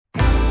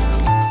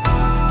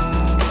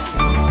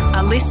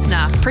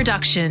listener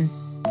production.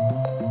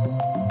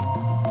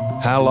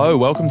 Hello,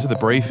 welcome to The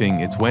Briefing.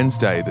 It's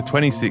Wednesday, the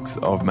 26th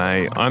of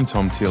May. I'm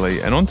Tom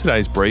Tilley, and on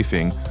today's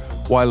briefing,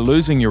 why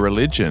losing your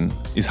religion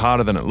is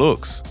harder than it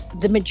looks.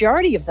 The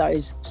majority of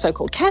those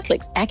so-called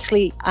Catholics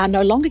actually are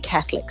no longer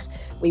Catholics.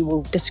 We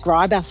will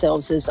describe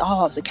ourselves as, I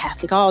was a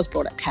Catholic, I was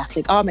brought up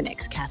Catholic, I'm an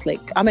ex-Catholic,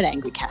 I'm an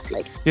angry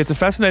Catholic. Yeah, it's a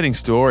fascinating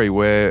story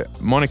where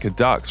Monica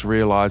Dux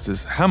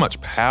realises how much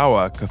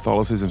power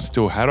Catholicism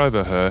still had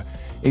over her,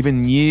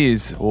 even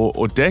years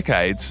or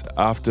decades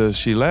after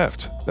she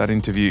left. That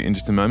interview in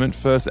just a moment.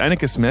 First,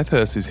 Annika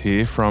Smethurst is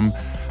here from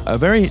a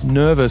very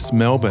nervous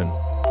Melbourne.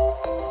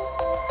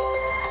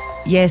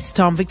 Yes,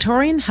 Tom,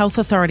 Victorian health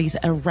authorities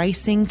are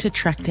racing to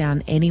track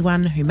down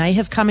anyone who may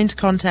have come into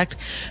contact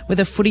with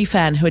a footy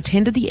fan who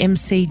attended the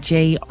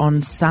MCG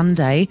on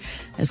Sunday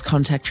as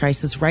contact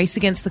tracers race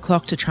against the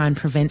clock to try and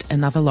prevent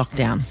another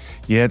lockdown.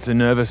 Yeah, it's a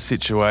nervous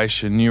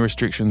situation. New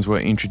restrictions were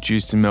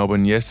introduced in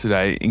Melbourne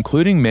yesterday,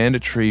 including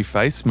mandatory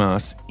face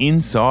masks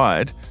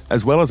inside,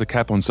 as well as a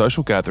cap on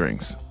social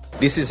gatherings.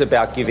 This is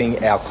about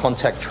giving our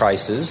contact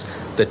tracers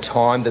the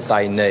time that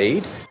they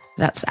need.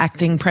 That's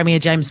Acting Premier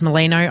James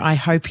Merlino. I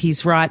hope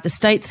he's right. The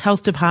state's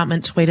health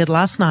department tweeted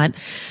last night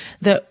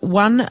that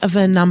one of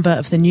a number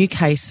of the new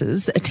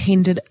cases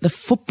attended the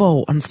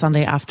football on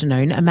Sunday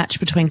afternoon, a match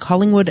between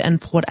Collingwood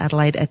and Port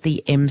Adelaide at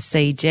the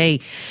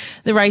MCG.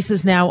 The race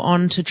is now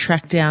on to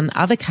track down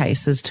other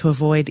cases to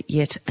avoid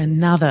yet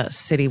another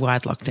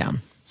citywide lockdown.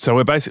 So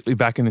we're basically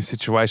back in the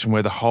situation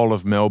where the whole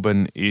of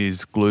Melbourne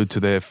is glued to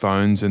their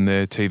phones and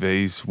their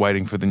TVs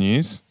waiting for the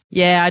news?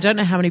 Yeah, I don't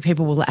know how many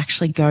people will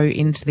actually go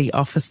into the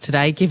office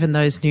today, given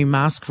those new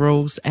mask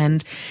rules.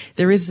 And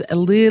there is a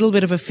little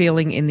bit of a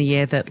feeling in the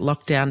air that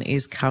lockdown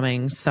is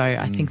coming. So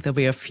I think there'll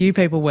be a few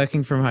people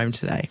working from home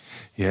today.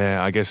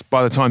 Yeah, I guess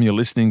by the time you're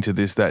listening to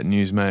this, that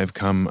news may have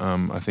come.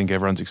 I think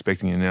everyone's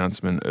expecting an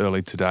announcement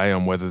early today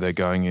on whether they're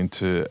going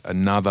into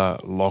another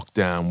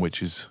lockdown,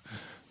 which is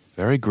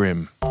very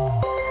grim.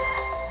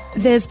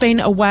 There's been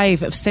a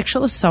wave of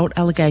sexual assault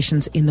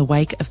allegations in the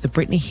wake of the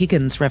Brittany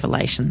Higgins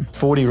revelation.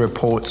 40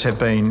 reports have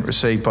been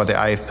received by the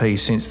AFP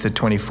since the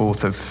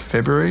 24th of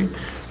February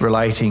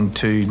relating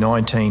to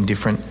 19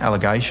 different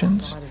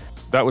allegations.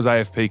 That was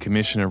AFP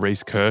Commissioner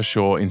Reece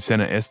Kershaw in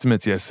Senate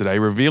estimates yesterday,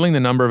 revealing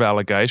the number of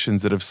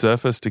allegations that have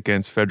surfaced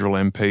against federal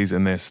MPs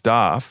and their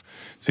staff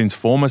since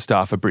former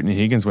staffer Brittany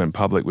Higgins went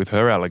public with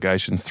her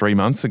allegations 3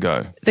 months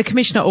ago. The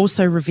Commissioner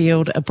also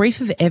revealed a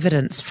brief of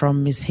evidence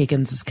from Ms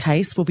Higgins'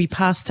 case will be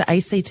passed to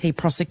ACT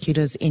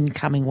prosecutors in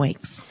coming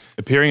weeks.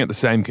 Appearing at the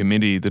same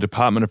committee, the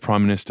Department of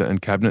Prime Minister and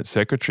Cabinet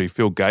Secretary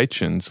Phil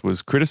Gaetjens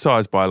was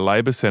criticised by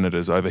Labor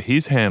senators over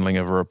his handling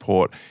of a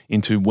report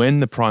into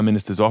when the Prime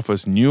Minister's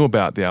office knew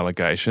about the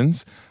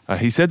allegations.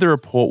 He said the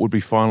report would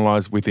be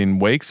finalised within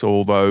weeks,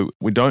 although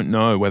we don't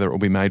know whether it will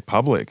be made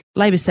public.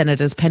 Labor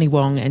senators Penny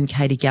Wong and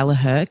Katie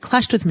Gallagher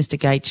clashed with Mr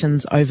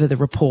Gaetjens over the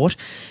report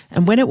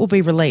and when it will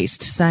be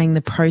released, saying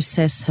the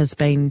process has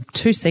been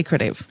too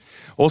secretive.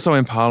 Also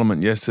in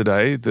Parliament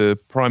yesterday, the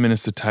Prime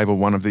Minister tabled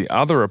one of the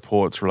other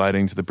reports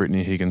relating to the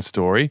Brittany Higgins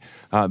story.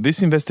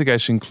 This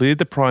investigation cleared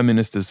the Prime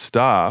Minister's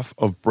staff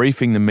of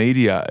briefing the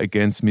media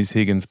against Ms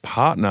Higgins'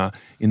 partner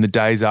in the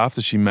days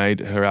after she made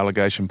her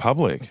allegation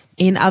public.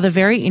 In other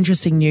very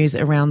interesting news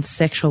around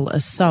sexual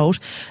assault,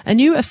 a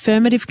new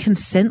affirmative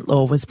consent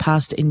law was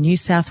passed in New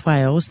South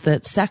Wales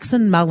that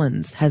Saxon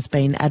Mullins has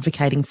been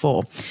advocating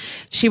for.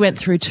 She went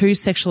through 2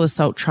 sexual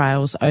assault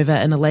trials over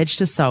an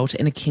alleged assault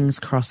in a King's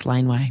Cross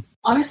laneway.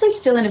 Honestly,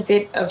 still in a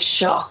bit of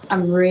shock.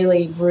 I'm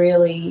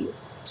really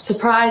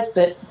surprised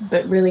but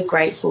really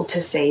grateful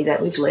to see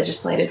that we've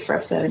legislated for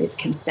affirmative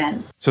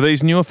consent. So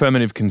these new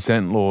affirmative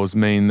consent laws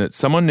mean that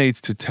someone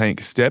needs to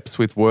take steps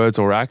with words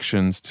or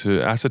actions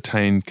to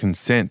ascertain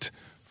consent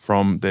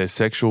from their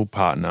sexual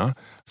partner.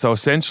 So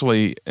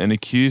essentially, an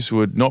accused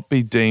would not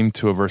be deemed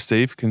to have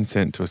received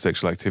consent to a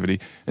sexual activity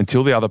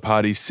until the other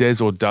party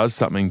says or does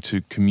something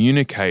to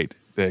communicate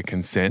their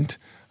consent.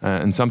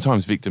 And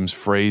sometimes victims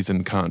freeze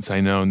and can't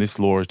say no, and this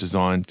law is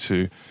designed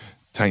to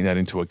take that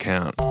into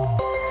account.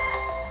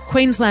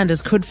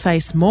 Queenslanders could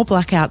face more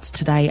blackouts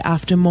today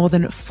after more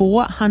than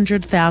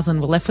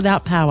 400,000 were left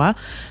without power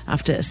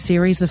after a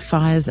series of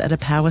fires at a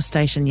power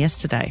station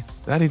yesterday.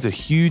 That is a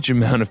huge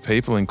amount of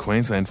people in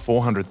Queensland,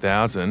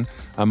 400,000.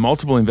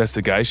 Multiple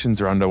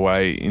investigations are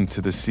underway into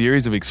the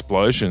series of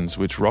explosions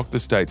which rocked the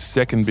state's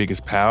second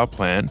biggest power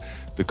plant,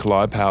 the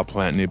Collide Power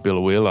Plant near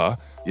Biloela,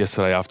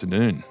 yesterday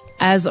afternoon.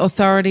 As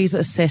authorities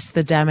assess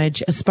the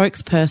damage, a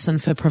spokesperson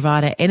for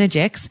provider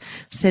Energex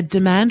said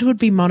demand would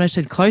be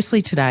monitored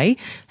closely today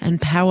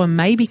and power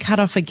may be cut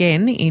off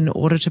again in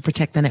order to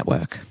protect the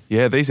network.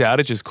 Yeah, these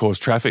outages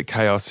caused traffic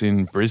chaos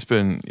in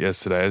Brisbane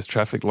yesterday as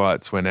traffic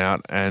lights went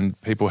out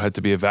and people had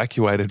to be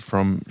evacuated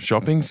from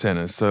shopping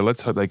centres. So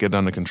let's hope they get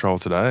under control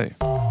today.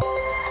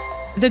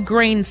 The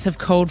Greens have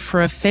called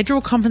for a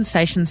federal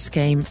compensation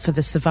scheme for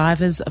the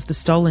survivors of the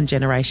stolen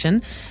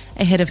generation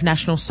ahead of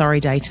National Sorry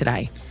Day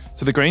today.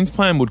 So the Greens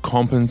plan would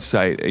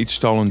compensate each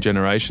stolen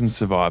generation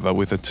survivor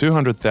with a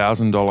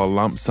 $200,000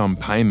 lump sum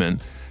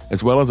payment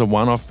as well as a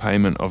one-off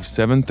payment of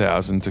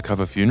 $7,000 to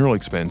cover funeral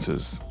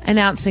expenses.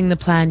 Announcing the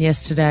plan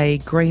yesterday,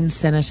 Green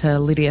Senator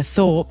Lydia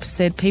Thorpe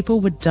said people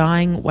were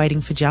dying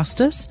waiting for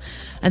justice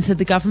and said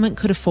the government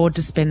could afford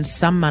to spend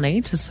some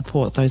money to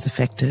support those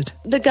affected.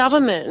 The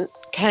government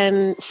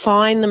can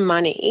find the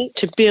money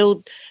to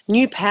build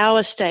new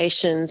power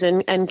stations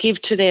and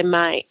give to their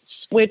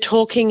mates. We're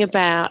talking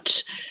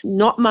about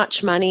not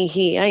much money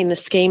here in the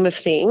scheme of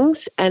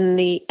things, and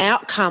the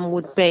outcome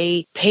would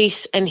be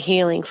peace and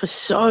healing for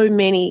so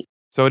many.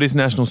 So it is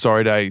National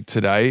Sorry Day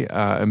today,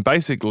 and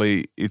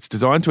basically it's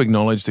designed to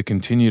acknowledge the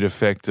continued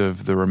effect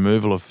of the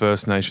removal of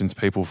First Nations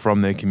people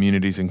from their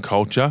communities and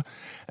culture,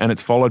 and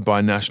it's followed by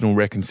National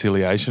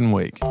Reconciliation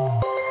Week.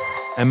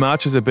 And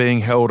marches are being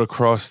held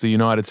across the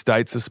United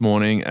States this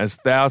morning as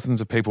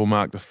thousands of people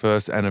mark the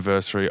first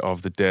anniversary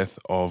of the death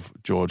of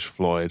George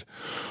Floyd.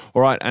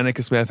 All right,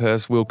 Annika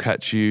Smethurst, we'll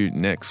catch you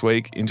next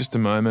week. In just a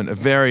moment, a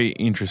very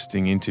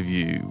interesting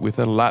interview with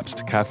a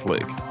lapsed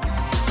Catholic.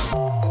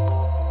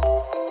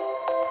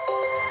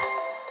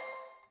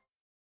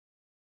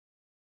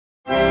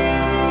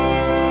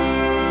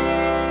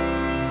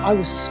 I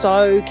was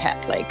so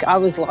Catholic. I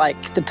was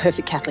like the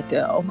perfect Catholic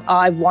girl.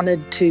 I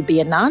wanted to be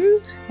a nun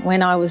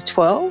when I was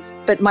 12,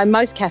 but my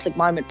most Catholic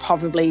moment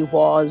probably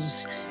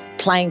was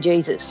playing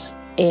Jesus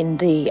in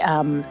the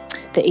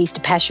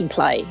Easter Passion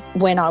play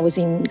when I was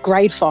in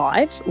grade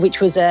 5,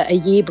 which was a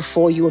year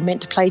before you were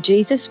meant to play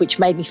Jesus, which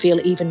made me feel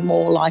even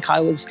more like I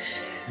was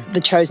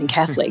the chosen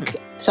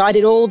Catholic. So I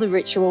did all the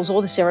rituals,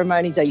 all the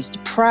ceremonies. I used to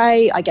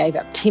pray. I gave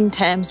up Tim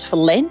Tams for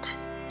Lent.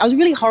 I was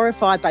really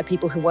horrified by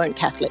people who weren't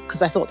Catholic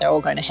because I thought they were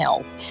all going to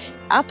hell.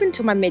 Up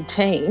until my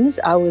mid-teens,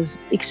 I was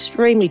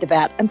extremely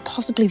devout and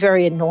possibly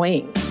very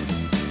annoying.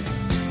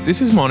 This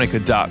is Monica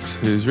Dux,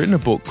 who's written a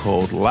book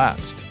called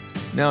Lapsed.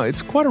 Now,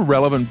 it's quite a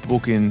relevant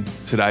book in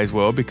today's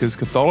world because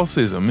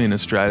Catholicism in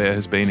Australia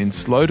has been in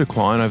slow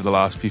decline over the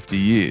last 50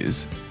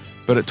 years,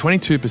 but at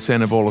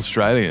 22% of all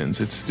Australians,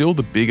 it's still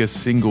the biggest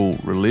single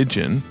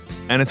religion,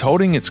 and it's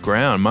holding its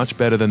ground much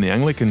better than the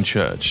Anglican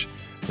Church.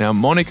 Now,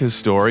 Monica's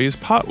story is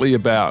partly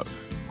about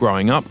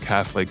growing up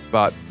Catholic,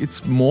 but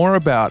it's more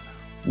about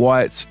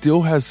why it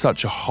still has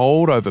such a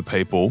hold over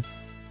people,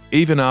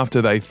 even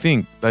after they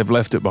think they've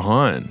left it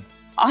behind.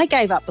 I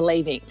gave up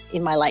believing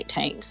in my late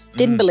teens,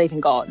 didn't believe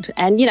in God.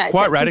 And, you know,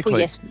 quite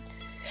radically.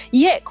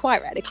 Yeah,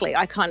 quite radically.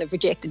 I kind of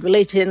rejected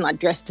religion. I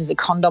dressed as a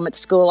condom at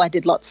school. I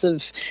did lots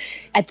of,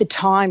 at the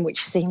time,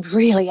 which seemed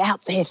really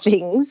out there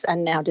things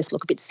and now just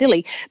look a bit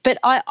silly. But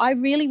I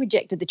really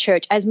rejected the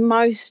church, as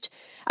most...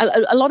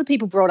 A lot of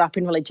people brought up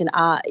in religion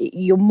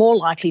you're more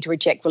likely to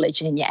reject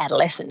religion in your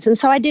adolescence. And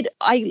so I did.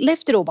 I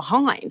left it all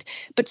behind.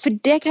 But for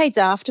decades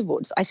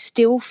afterwards, I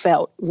still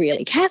felt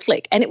really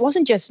Catholic. And it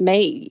wasn't just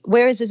me.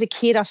 Whereas as a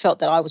kid, I felt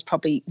that I was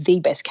probably the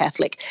best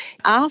Catholic.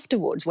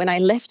 Afterwards, when I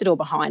left it all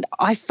behind,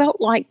 I felt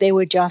like there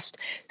were just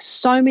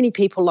so many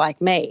people like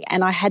me.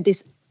 And I had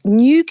this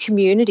new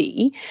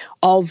community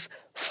of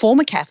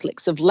former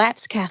Catholics, of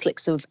lapsed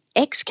Catholics, of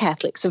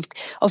ex-Catholics,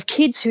 of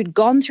kids who'd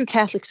gone through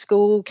Catholic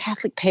school,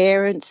 Catholic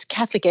parents,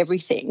 Catholic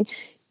everything,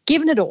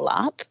 given it all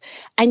up,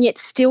 and yet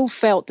still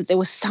felt that there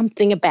was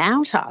something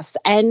about us.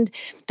 And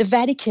the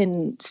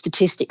Vatican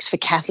statistics for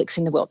Catholics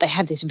in the world, they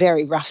have this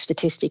very rough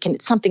statistic, and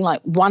it's something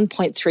like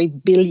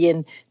 1.3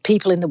 billion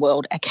people in the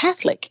world are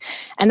Catholic.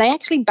 And they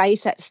actually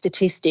base that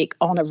statistic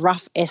on a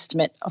rough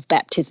estimate of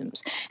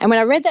baptisms. And when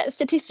I read that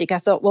statistic, I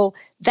thought, well,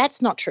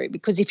 that's not true,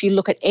 because if you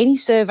look at any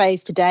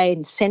surveys today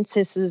and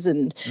censuses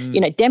and,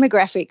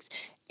 demographics,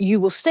 you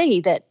will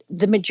see that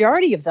the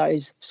majority of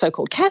those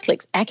so-called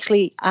Catholics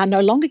actually are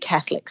no longer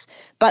Catholics.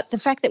 But the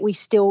fact that we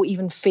still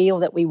even feel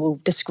that we will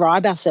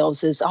describe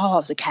ourselves as, I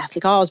was a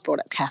Catholic, I was brought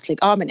up Catholic,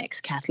 I'm an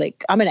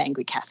ex-Catholic, I'm an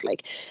angry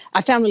Catholic,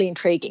 I found really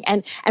intriguing.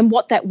 And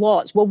what that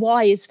was, well,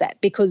 why is that?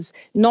 Because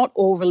not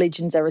all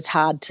religions are as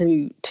hard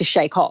to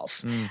shake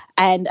off,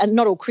 and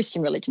not all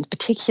Christian religions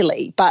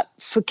particularly. But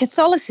for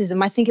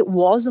Catholicism, I think it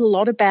was a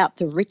lot about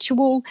the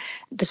ritual,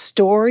 the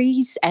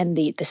stories and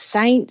the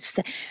saints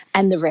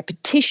and the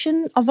repetition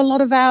of a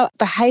lot of our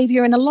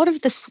behaviour, and a lot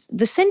of the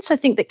sense, I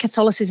think, that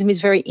Catholicism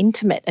is very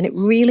intimate and it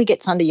really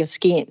gets under your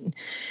skin.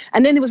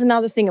 And then there was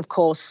another thing, of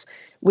course,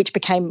 which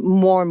became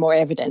more and more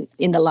evident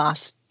in the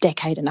last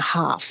decade and a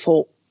half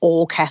for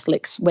all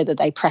Catholics, whether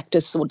they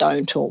practice or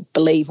don't, or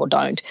believe or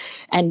don't,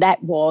 and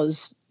that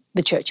was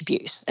the church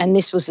abuse. And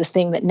this was the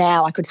thing that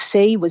now I could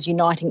see was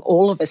uniting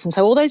all of us. And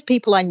so all those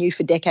people I knew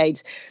for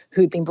decades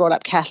who'd been brought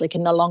up Catholic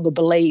and no longer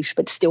believed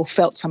but still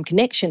felt some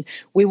connection,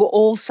 we were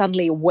all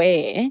suddenly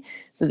aware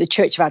that the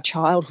church of our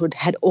childhood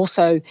had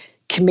also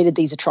committed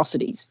these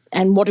atrocities.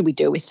 And what do we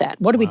do with that?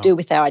 What do we do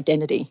with our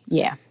identity?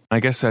 Yeah. I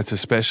guess that's a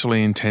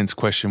especially intense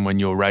question when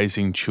you're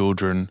raising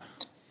children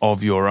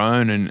of your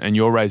own, and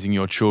you're raising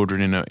your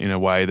children in a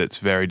way that's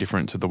very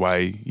different to the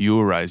way you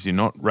were raised. You're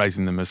not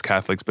raising them as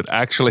Catholics, but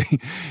actually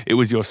it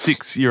was your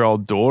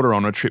 6-year-old daughter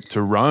on a trip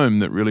to Rome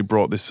that really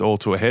brought this all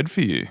to a head for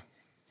you.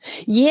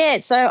 Yeah,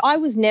 so I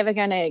was never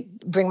going to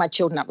bring my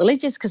children up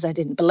religious because I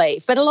didn't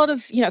believe. But a lot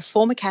of,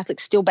 former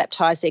Catholics still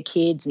baptise their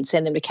kids and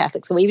send them to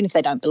Catholic school, even if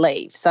they don't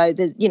believe. So,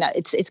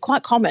 it's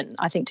quite common,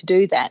 I think, to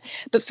do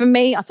that. But for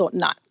me, I thought,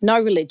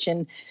 no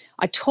religion.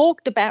 I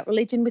talked about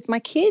religion with my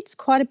kids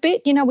quite a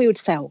bit. We would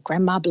say,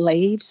 Grandma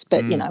believes.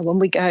 But, when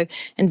we go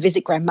and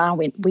visit Grandma,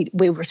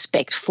 we're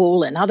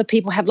respectful, and other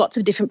people have lots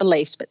of different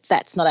beliefs, but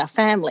that's not our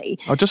family.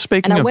 Oh, just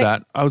speaking of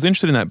that, I was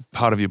interested in that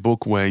part of your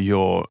book where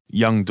your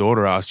young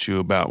daughter asked you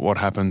about what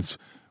happens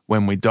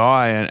when we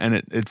die,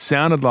 and it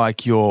sounded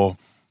like you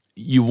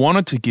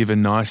wanted to give a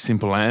nice,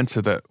 simple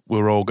answer that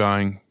we're all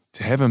going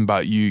to heaven,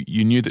 but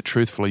you knew that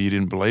truthfully you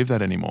didn't believe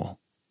that anymore.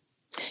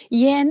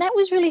 Yeah, and that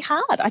was really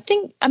hard.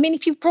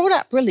 If you've brought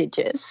up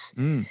religious,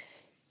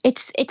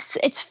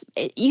 it's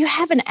you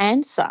have an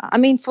answer.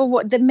 For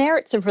what the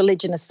merits of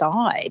religion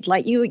aside,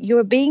 like you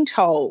are being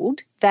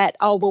told that,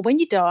 when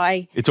you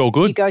die, it's all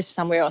good. You go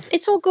somewhere else.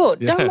 It's all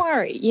good. Yeah. Don't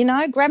worry.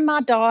 Grandma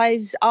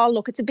dies. Oh,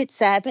 look, it's a bit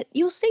sad, but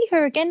you'll see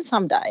her again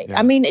someday.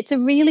 Yeah. It's a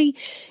really,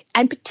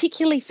 and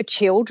particularly for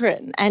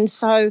children. And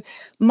so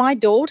my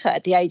daughter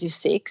at the age of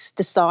 6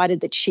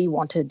 decided that she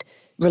wanted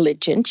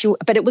religion,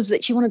 but it was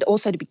that she wanted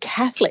also to be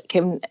Catholic.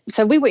 And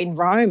so we were in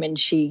Rome, and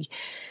we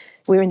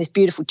were in this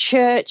beautiful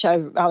church. I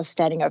was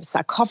standing over a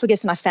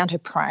sarcophagus, and I found her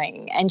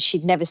praying, and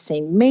she'd never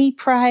seen me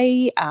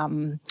pray.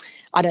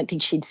 I don't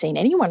think she'd seen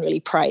anyone really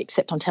pray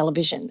except on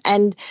television.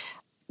 And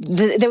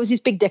there was this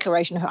big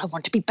declaration of, I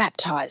want to be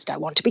baptised, I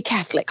want to be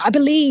Catholic, I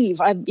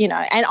believe, and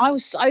I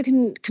was so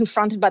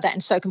confronted by that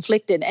and so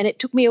conflicted. And it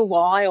took me a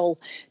while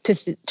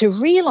to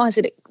realise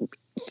that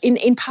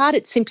in part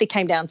it simply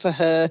came down for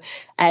her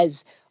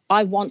as,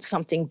 I want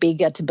something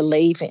bigger to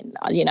believe in.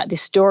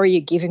 This story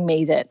you're giving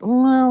me that,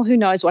 who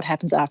knows what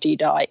happens after you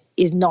die,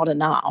 is not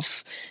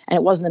enough. And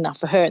it wasn't enough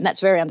for her, and that's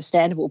very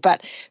understandable.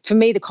 But for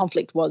me, the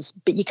conflict was,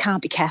 but you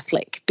can't be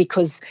Catholic,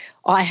 because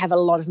I have a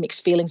lot of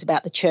mixed feelings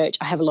about the church.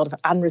 I have a lot of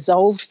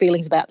unresolved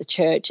feelings about the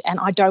church, and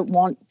I don't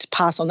want to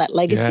pass on that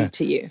legacy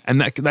to you. And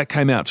that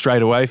came out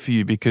straight away for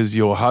you, because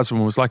your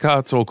husband was like,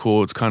 it's all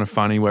cool. It's kind of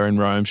funny. We're in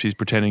Rome. She's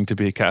pretending to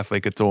be a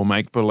Catholic. It's all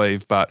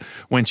make-believe. But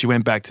when she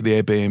went back to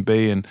the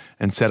Airbnb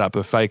and set up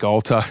a fake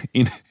altar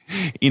in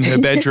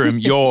her bedroom,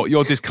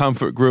 your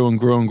discomfort grew and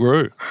grew and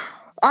grew.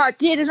 Oh, it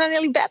did, and I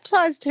nearly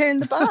baptised her in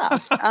the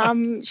bath.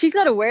 She's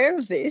not aware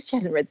of this. She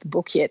hasn't read the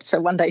book yet, so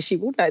one day she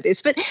will know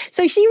this. But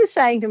so she was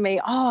saying to me,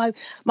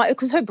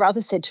 because her brother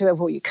said to her,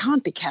 well, you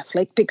can't be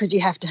Catholic because you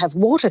have to have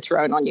water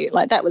thrown on you.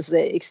 Like, that was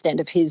the extent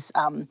of his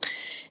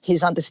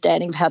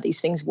understanding of how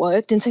these things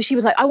worked. And so she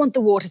was like, I want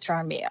the water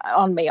thrown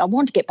on me. I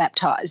want to get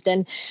baptised.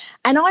 And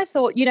I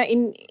thought,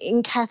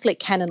 in Catholic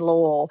canon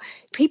law,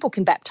 people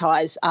can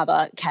baptise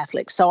other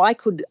Catholics. So I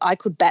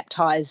could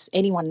baptise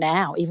anyone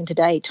now, even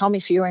today. Tom,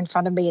 if you were in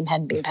front of me and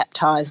hadn't been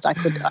baptised, I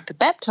could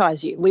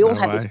baptise you. We all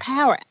have this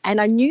power.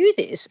 And I knew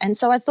this. And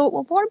so I thought,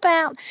 well, what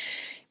about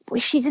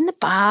she's in the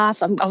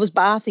bath? I was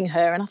bathing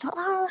her, and I thought,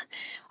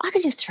 I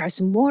could just throw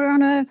some water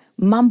on her,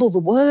 mumble the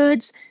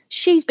words.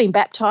 She's been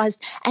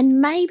baptised,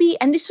 and maybe,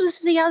 and this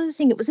was the other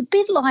thing, it was a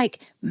bit like,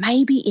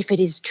 maybe if it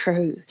is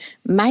true,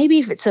 maybe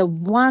if it's a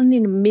 1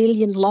 in a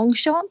million long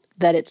shot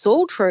that it's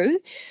all true,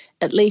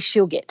 at least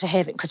she'll get to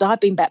heaven, because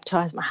I've been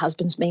baptised, my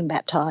husband's been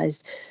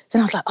baptised.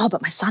 Then I was like,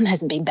 but my son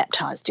hasn't been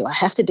baptised. Do I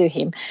have to do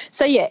him?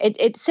 So, yeah,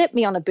 it set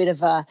me on a bit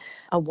of a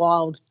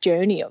wild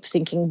journey of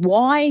thinking,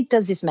 why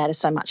does this matter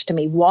so much to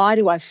me? Why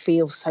do I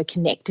feel so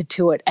connected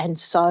to it and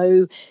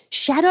so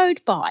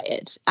shadowed by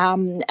it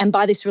and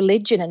by this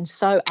religion, and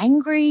so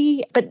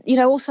angry, but,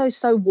 also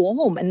so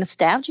warm and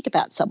nostalgic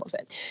about some of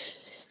it?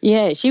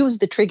 Yeah, she was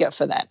the trigger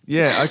for that.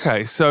 Yeah,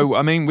 okay.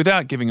 So,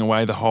 without giving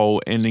away the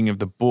whole ending of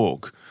the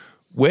book,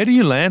 where do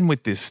you land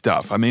with this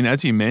stuff?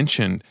 As you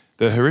mentioned,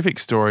 the horrific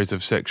stories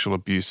of sexual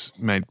abuse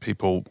made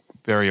people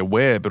very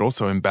aware, but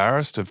also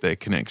embarrassed of their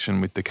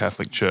connection with the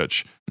Catholic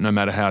Church, no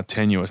matter how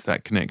tenuous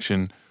that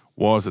connection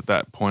was at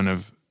that point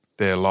of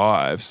their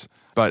lives.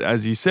 But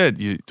as you said,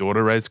 your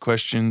daughter raised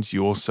questions.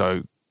 You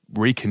also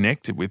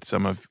reconnected with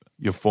some of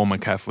your former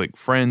Catholic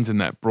friends in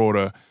that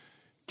broader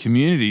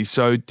community.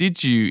 So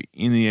did you,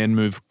 in the end,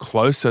 move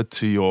closer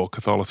to your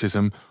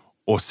Catholicism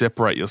or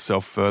separate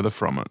yourself further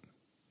from it?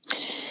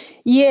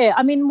 Yeah,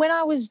 when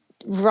I was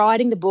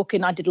writing the book,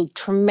 and I did a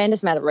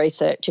tremendous amount of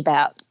research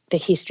about the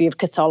history of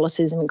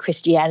Catholicism and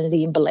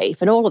Christianity and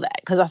belief and all of that,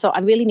 because I thought I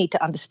really need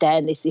to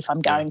understand this if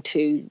I'm going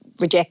to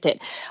reject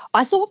it.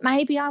 I thought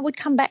maybe I would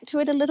come back to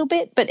it a little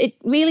bit, but it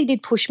really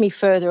did push me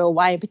further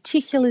away,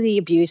 particularly the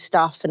abuse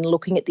stuff and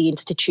looking at the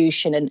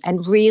institution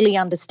and really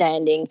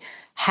understanding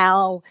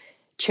how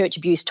church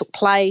abuse took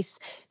place,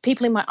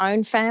 people in my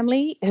own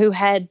family who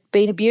had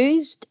been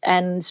abused,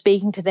 and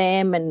speaking to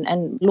them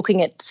and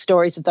looking at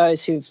stories of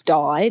those who've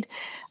died.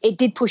 It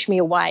did push me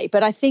away.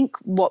 But I think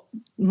what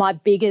my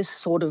biggest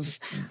sort of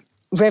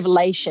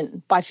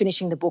revelation by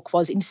finishing the book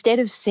was, instead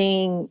of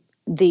seeing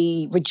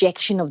the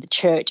rejection of the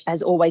church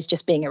as always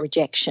just being a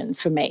rejection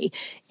for me,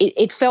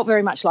 it felt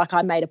very much like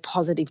I made a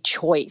positive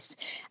choice,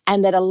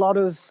 and that a lot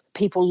of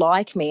people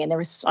like me, and there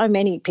are so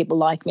many people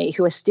like me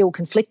who are still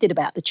conflicted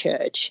about the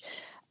church,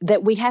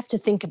 that we have to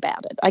think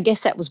about it. I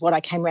guess that was what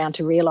I came around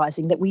to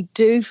realising, that we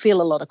do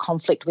feel a lot of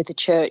conflict with the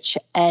church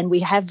and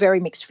we have very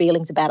mixed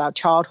feelings about our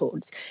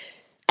childhoods.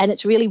 And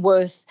it's really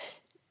worth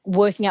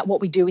working out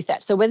what we do with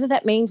that. So whether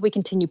that means we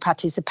continue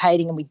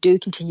participating and we do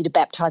continue to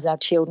baptise our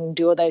children and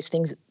do all those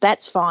things,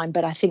 that's fine.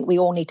 But I think we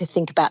all need to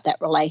think about that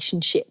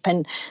relationship.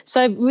 And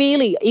so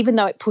really, even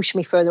though it pushed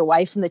me further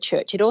away from the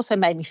church, it also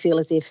made me feel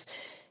as if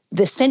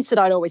the sense that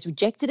I'd always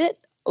rejected it,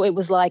 it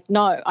was like,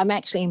 no, I'm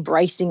actually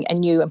embracing a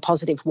new and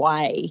positive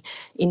way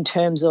in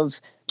terms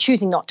of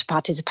choosing not to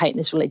participate in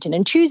this religion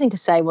and choosing to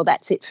say, well,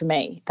 that's it for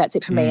me. That's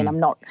it for me. And I'm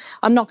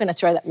not going to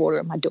throw that water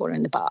at my daughter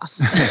in the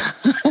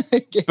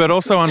bath. But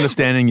also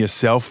understanding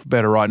yourself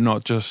better, right?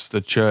 Not just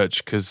the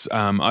church, because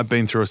I've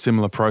been through a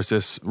similar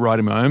process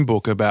writing my own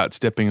book about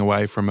stepping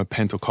away from a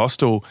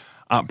Pentecostal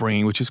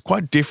upbringing, which is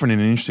quite different in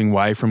an interesting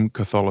way from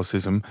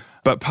Catholicism.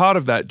 But part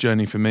of that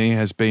journey for me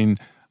has been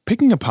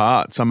picking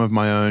apart some of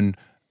my own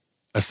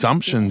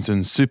assumptions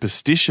and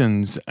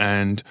superstitions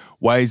and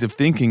ways of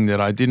thinking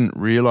that I didn't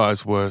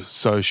realise were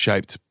so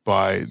shaped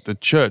by the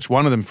church.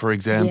 One of them, for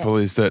example,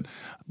 is that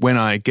when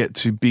I get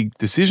to big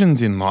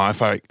decisions in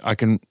life, I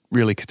can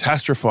really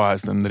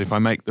catastrophise them, that if I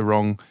make the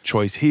wrong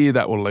choice here,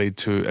 that will lead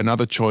to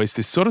another choice,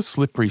 this sort of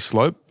slippery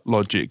slope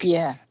logic.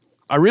 Yeah.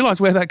 I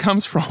realise where that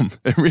comes from.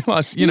 I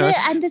realise, you know.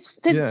 Yeah, and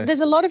there's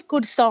a lot of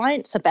good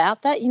science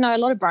about that. You know, a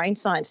lot of brain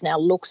science now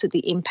looks at the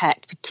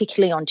impact,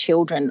 particularly on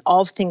children,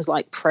 of things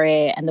like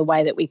prayer and the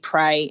way that we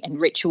pray and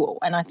ritual.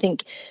 And I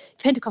think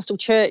Pentecostal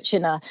church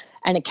and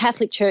a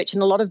Catholic church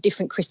and a lot of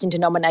different Christian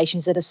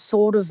denominations that are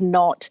sort of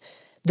not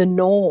the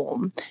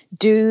norm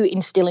do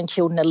instill in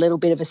children a little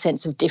bit of a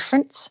sense of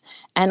difference.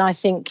 And I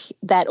think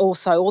that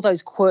also all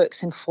those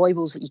quirks and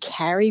foibles that you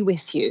carry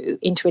with you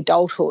into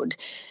adulthood,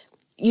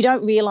 you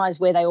don't realise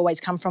where they always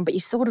come from, but you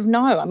sort of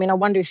know. I mean, I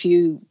wonder if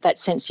that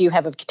sense you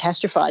have of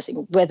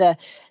catastrophising, whether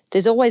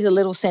there's always a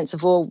little sense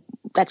of, well,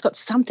 that's got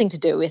something to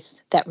do with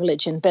that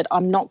religion, but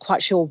I'm not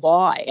quite sure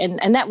why.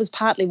 And that was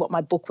partly what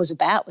my book was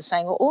about, was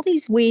saying, well, all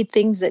these weird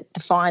things that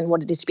define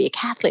what it is to be a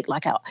Catholic,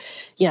 like our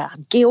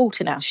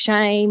guilt and our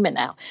shame and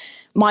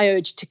my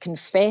urge to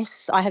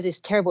confess. I have this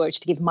terrible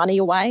urge to give money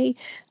away.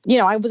 You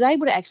know, I was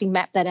able to actually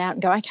map that out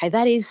and go, okay,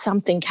 that is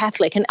something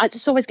Catholic, and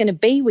it's always going to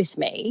be with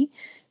me.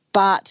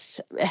 But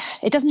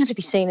it doesn't have to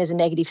be seen as a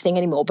negative thing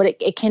anymore, but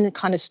it can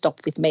kind of stop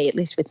with me, at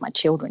least with my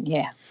children,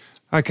 yeah.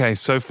 Okay,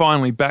 so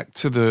finally back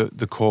to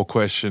the core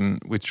question,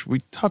 which we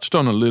touched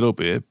on a little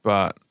bit,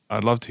 but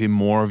I'd love to hear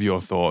more of your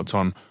thoughts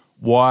on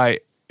why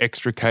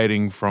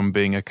extricating from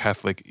being a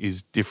Catholic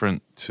is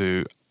different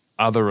to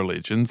other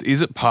religions.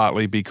 Is it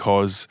partly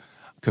because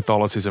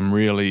Catholicism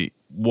really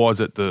was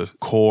at the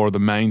core, the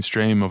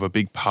mainstream of a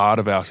big part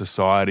of our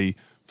society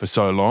for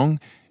so long?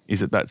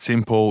 Is it that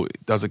simple?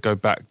 Does it go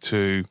back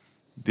to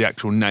the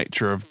actual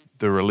nature of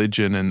the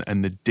religion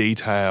and the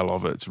detail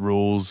of its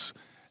rules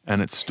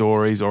and its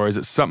stories, or is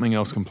it something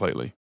else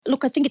completely?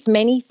 Look, I think it's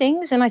many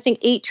things, and I think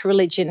each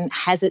religion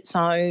has its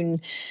own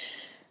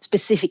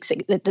specifics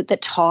that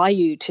tie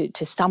you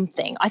to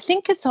something. I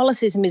think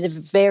Catholicism is a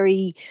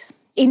very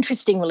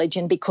interesting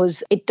religion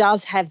because it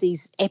does have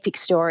these epic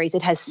stories.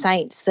 It has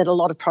saints that a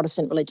lot of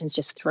Protestant religions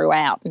just threw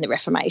out in the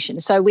Reformation.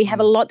 So we have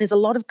there's a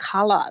lot of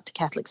colour to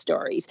Catholic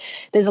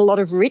stories. There's a lot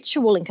of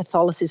ritual in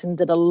Catholicism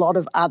that a lot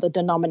of other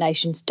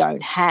denominations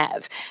don't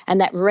have. And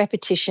that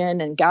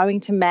repetition and going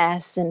to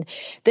Mass. And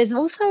there's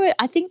also,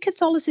 I think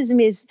Catholicism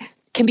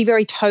can be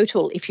very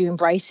total if you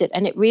embrace it,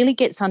 and it really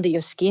gets under your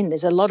skin.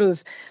 There's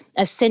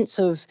a sense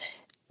of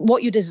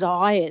what your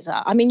desires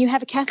are. I mean, you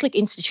have a Catholic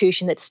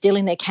institution that's still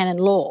in their canon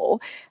law,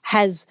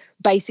 has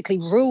basically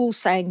rules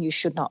saying you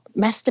should not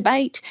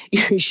masturbate,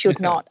 you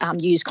should not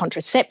use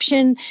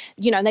contraception.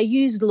 You know, they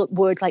use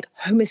words like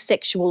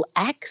homosexual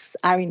acts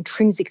are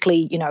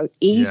intrinsically,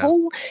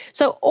 evil. Yeah.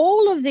 So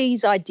all of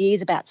these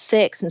ideas about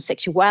sex and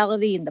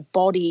sexuality and the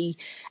body,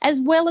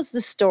 as well as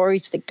the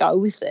stories that go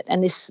with it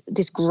and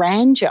this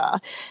grandeur,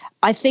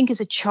 I think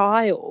as a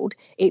child,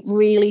 it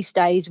really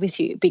stays with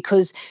you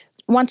because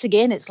once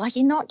again, it's like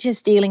you're not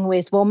just dealing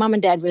with, well, mum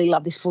and dad really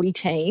love this footy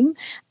team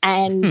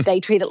and they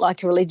treat it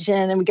like a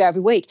religion and we go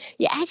every week.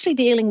 You're actually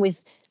dealing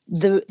with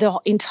the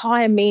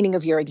entire meaning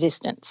of your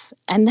existence,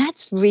 and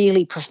that's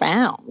really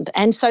profound.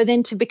 And so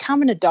then to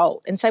become an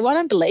adult and say, well, I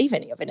don't believe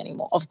any of it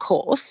anymore, of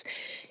course,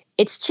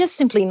 it's just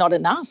simply not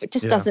enough. It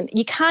just doesn't,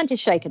 you can't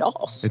just shake it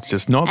off. It's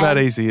just not that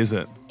easy, is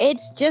it?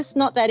 It's just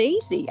not that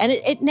easy. And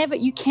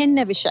you can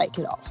never shake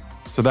it off.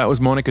 So that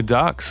was Monica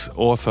Dux,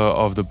 author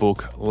of the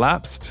book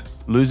Lapsed,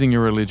 Losing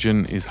Your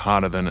Religion is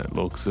Harder Than It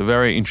Looks. A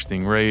very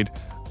interesting read.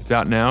 It's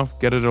out now.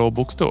 Get it at all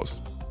bookstores.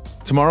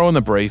 Tomorrow on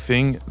The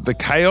Briefing, the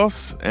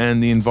chaos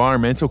and the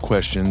environmental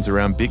questions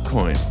around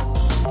Bitcoin.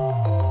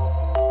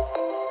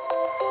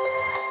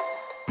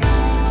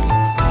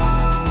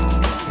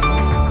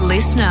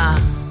 Listener.